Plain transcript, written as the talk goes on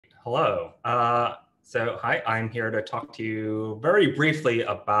Hello. Hi, I'm here to talk to you very briefly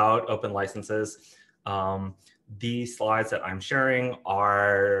about open licenses. These slides that I'm sharing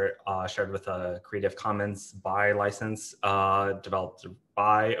are shared with a Creative Commons by license developed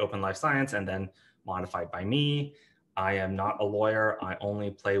by Open Life Science and then modified by me. I am not a lawyer. I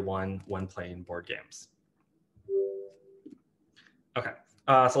only play one when playing board games. Okay,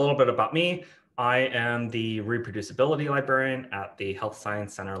 so a little bit about me. I am the reproducibility librarian at the Health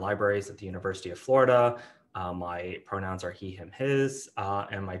Science Center Libraries at the University of Florida. My pronouns are he, him, his,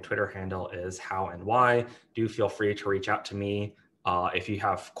 and my Twitter handle is how and why. Do feel free to reach out to me if you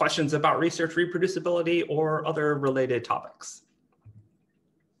have questions about research reproducibility or other related topics.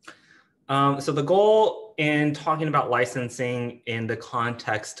 So the goal in talking about licensing in the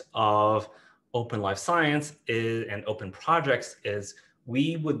context of open life science and open projects is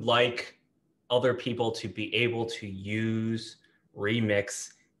we would like other people to be able to use,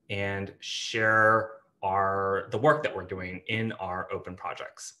 remix, and share the work that we're doing in our open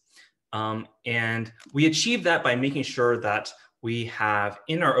projects. And we achieve that by making sure that we have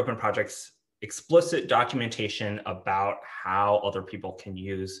in our open projects explicit documentation about how other people can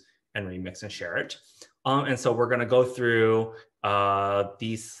use and remix and share it. And so we're going to go through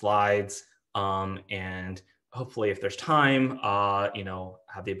these slides and hopefully if there's time,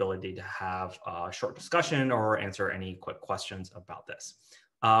 have the ability to have a short discussion or answer any quick questions about this.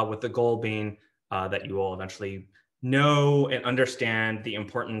 With the goal being that you will eventually know and understand the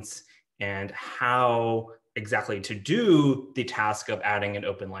importance and how exactly to do the task of adding an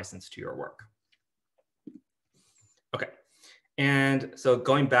open license to your work. Okay. And so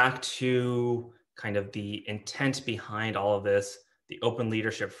going back to kind of the intent behind all of this, the open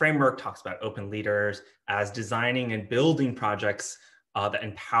leadership framework talks about open leaders as designing and building projects that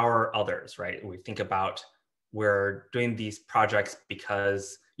empower others, right? We think about we're doing these projects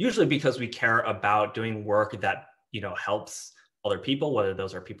usually because we care about doing work that helps other people, whether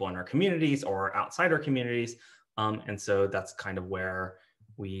those are people in our communities or outside our communities. And so that's kind of where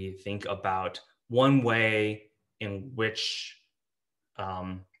we think about one way in which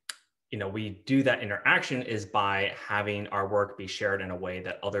we do that interaction is by having our work be shared in a way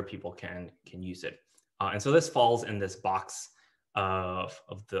that other people can use it. And so this falls in this box of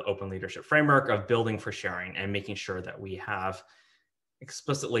the open leadership framework of building for sharing and making sure that we have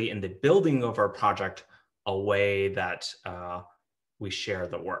explicitly in the building of our project a way that we share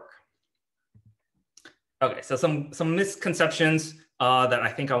the work. Okay, so some misconceptions that I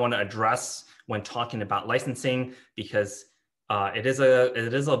think I want to address when talking about licensing, because it is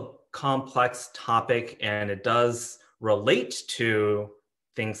a complex topic and it does relate to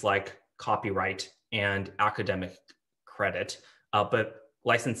things like copyright and academic credit, but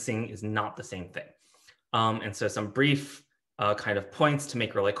licensing is not the same thing. And so some brief kind of points to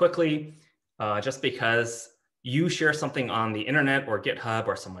make really quickly. Just because you share something on the internet or GitHub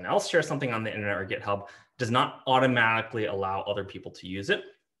or someone else shares something on the internet or GitHub does not automatically allow other people to use it.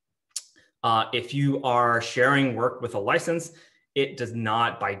 If you are sharing work with a license, it does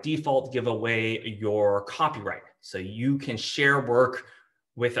not by default give away your copyright. So you can share work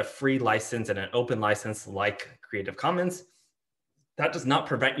with a free license and an open license like Creative Commons. That does not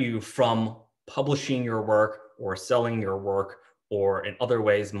prevent you from publishing your work or selling your work or in other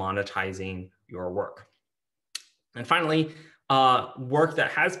ways monetizing your work. And finally, work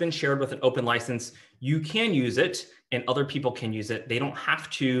that has been shared with an open license, you can use it and other people can use it. They don't have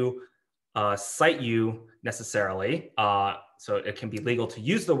to cite you necessarily. So it can be legal to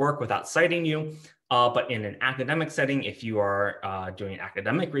use the work without citing you. But in an academic setting, if you are doing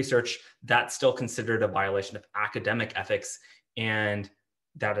academic research, that's still considered a violation of academic ethics. And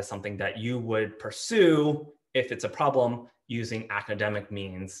that is something that you would pursue if it's a problem using academic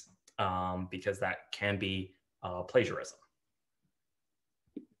means, because that can be plagiarism.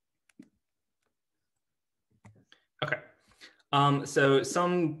 Okay, so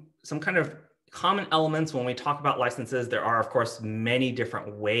some kind of common elements when we talk about licenses. There are, of course, many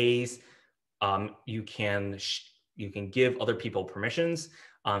different ways you can give other people permissions.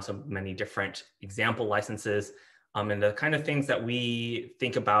 So many different example licenses. And the kind of things that we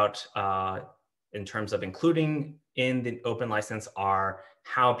think about in terms of including in the open license are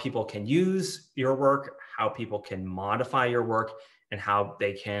how people can use your work, how people can modify your work, and how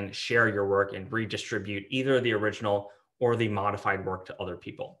they can share your work and redistribute either the original or the modified work to other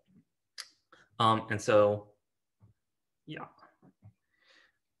people. And so, yeah.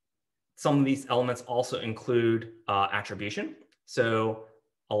 Some of these elements also include attribution. So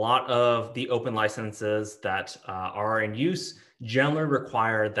a lot of the open licenses that are in use generally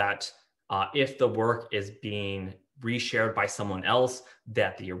require that if the work is being reshared by someone else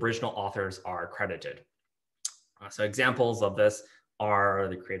that the original authors are credited. So examples of this are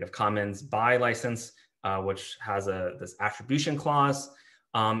the Creative Commons BY license, which has this attribution clause,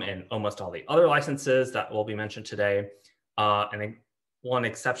 and almost all the other licenses that will be mentioned today. And one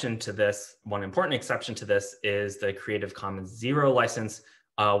exception to this, one important exception to this is the Creative Commons 0 license,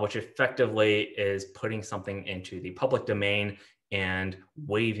 which effectively is putting something into the public domain and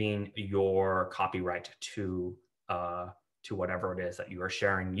waiving your copyright to whatever it is that you are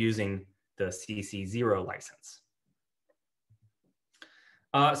sharing using the CC0 license.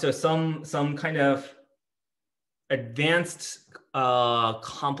 So some kind of advanced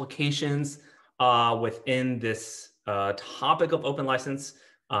complications within this topic of open license.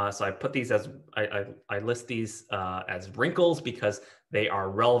 So I put these as, I list these as wrinkles because they are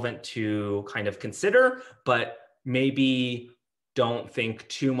relevant to kind of consider, but maybe don't think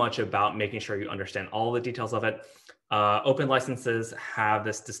too much about making sure you understand all the details of it. Open licenses have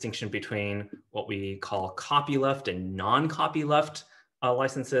this distinction between what we call copyleft and non-copyleft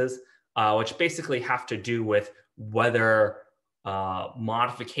licenses, which basically have to do with whether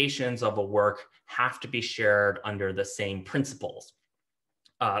modifications of a work have to be shared under the same principles.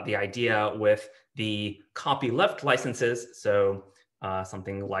 The idea with the copyleft licenses, so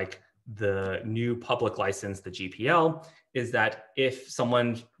something like the new public license, the GPL, is that if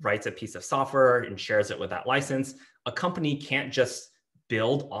someone writes a piece of software and shares it with that license, a company can't just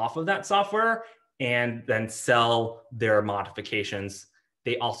build off of that software and then sell their modifications.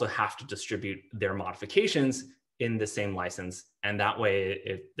 They also have to distribute their modifications in the same license. And that way,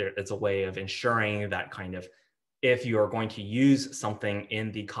 it's a way of ensuring that kind of, if you are going to use something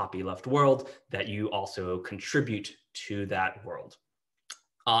in the copyleft world, that you also contribute to that world.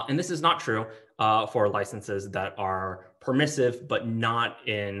 And this is not true for licenses that are permissive, but not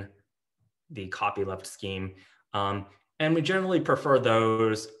in the copyleft scheme. And we generally prefer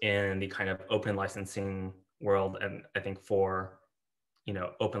those in the kind of open licensing world. And I think for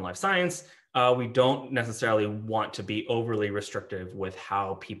open life science, we don't necessarily want to be overly restrictive with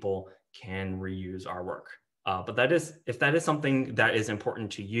how people can reuse our work. But if that is something that is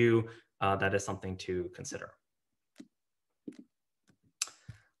important to you, that is something to consider.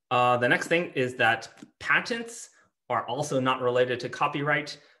 The next thing is that patents are also not related to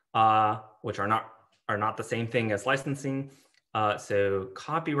copyright, which are not the same thing as licensing. So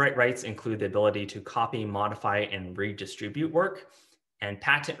copyright rights include the ability to copy, modify, and redistribute work. And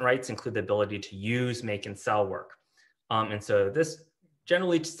patent rights include the ability to use, make, and sell work. And so this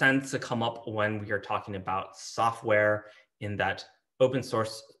generally tends to come up when we are talking about software, in that open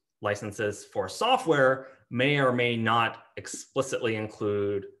source licenses for software may or may not explicitly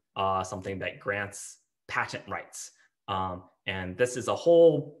include something that grants patent rights. And this is a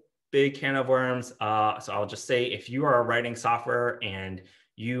whole big can of worms. So I'll just say, if you are writing software and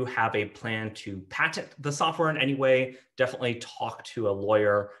you have a plan to patent the software in any way, definitely talk to a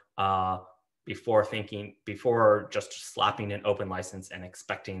lawyer before just slapping an open license and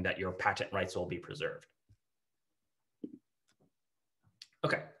expecting that your patent rights will be preserved.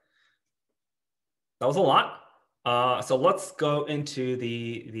 Okay, that was a lot. So let's go into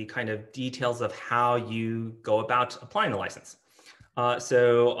the kind of details of how you go about applying a license.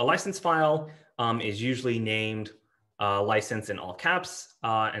 So a license file is usually named license in all caps,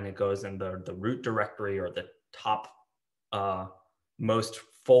 and it goes in the root directory or the top most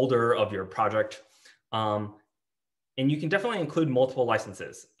folder of your project. And you can definitely include multiple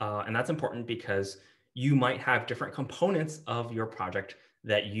licenses. And that's important because you might have different components of your project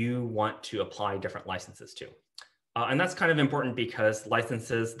that you want to apply different licenses to. And that's kind of important because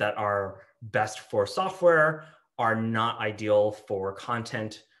licenses that are best for software are not ideal for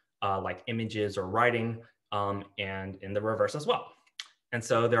content like images or writing, and in the reverse as well. And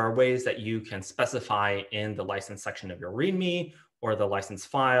so there are ways that you can specify in the license section of your README or the license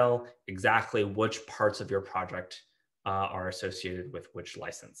file exactly which parts of your project are associated with which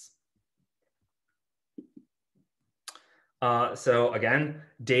license. So again,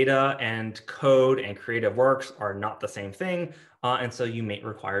 data and code and creative works are not the same thing, and so you may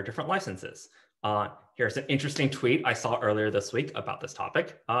require different licenses. Here's an interesting tweet I saw earlier this week about this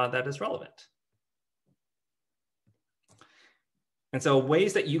topic that is relevant. And so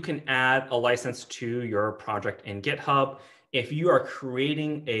ways that you can add a license to your project in GitHub. If you are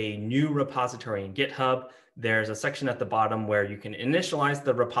creating a new repository in GitHub, there's a section at the bottom where you can initialize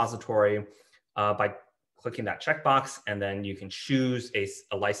the repository by clicking that checkbox, and then you can choose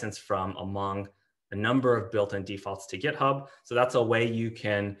a license from among a number of built-in defaults to GitHub. So that's a way you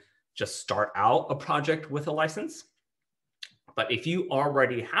can just start out a project with a license. But if you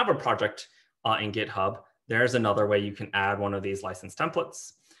already have a project in GitHub, there's another way you can add one of these license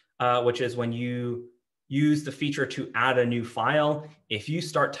templates, which is when you use the feature to add a new file. If you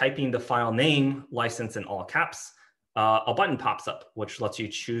start typing the file name license in all caps, a button pops up, which lets you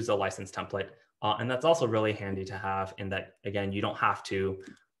choose a license template. And that's also really handy to have in that, again, you don't have to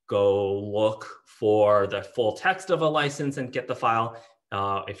go look for the full text of a license and get the file.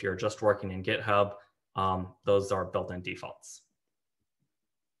 If you're just working in GitHub, those are built-in defaults.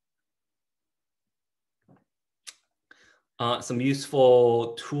 Some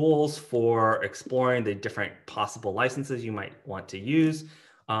useful tools for exploring the different possible licenses you might want to use.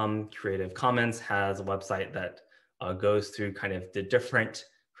 Creative Commons has a website that goes through kind of the different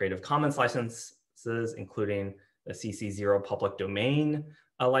Creative Commons licenses, including the CC0 public domain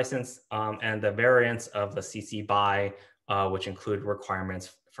license and the variants of the CC BY, which include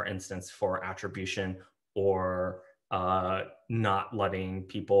requirements, for instance, for attribution or not letting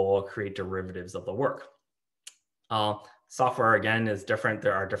people create derivatives of the work. Software, again, is different.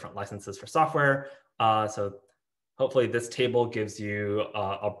 There are different licenses for software. So hopefully this table gives you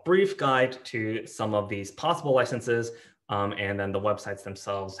a brief guide to some of these possible licenses. And then the websites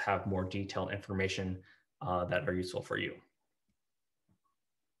themselves have more detailed information that are useful for you.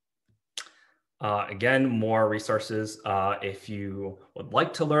 Again, more resources. If you would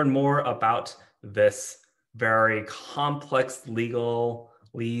like to learn more about this very complex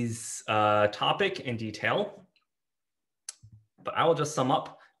legalese topic in detail, but I will just sum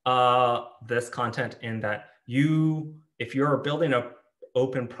up this content in that if you're building an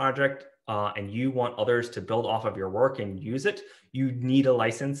open project and you want others to build off of your work and use it, you need a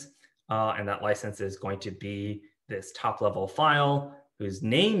license. And that license is going to be this top-level file whose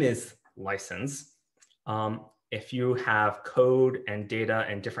name is license. If you have code and data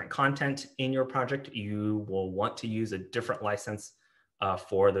and different content in your project, you will want to use a different license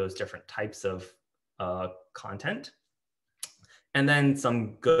for those different types of content. And then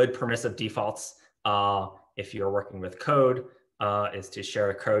some good permissive defaults, if you're working with code, is to share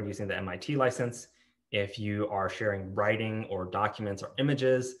a code using the MIT license. If you are sharing writing or documents or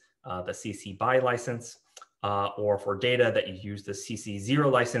images, the CC BY license, or for data that you use the CC0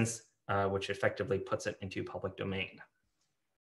 license, which effectively puts it into public domain.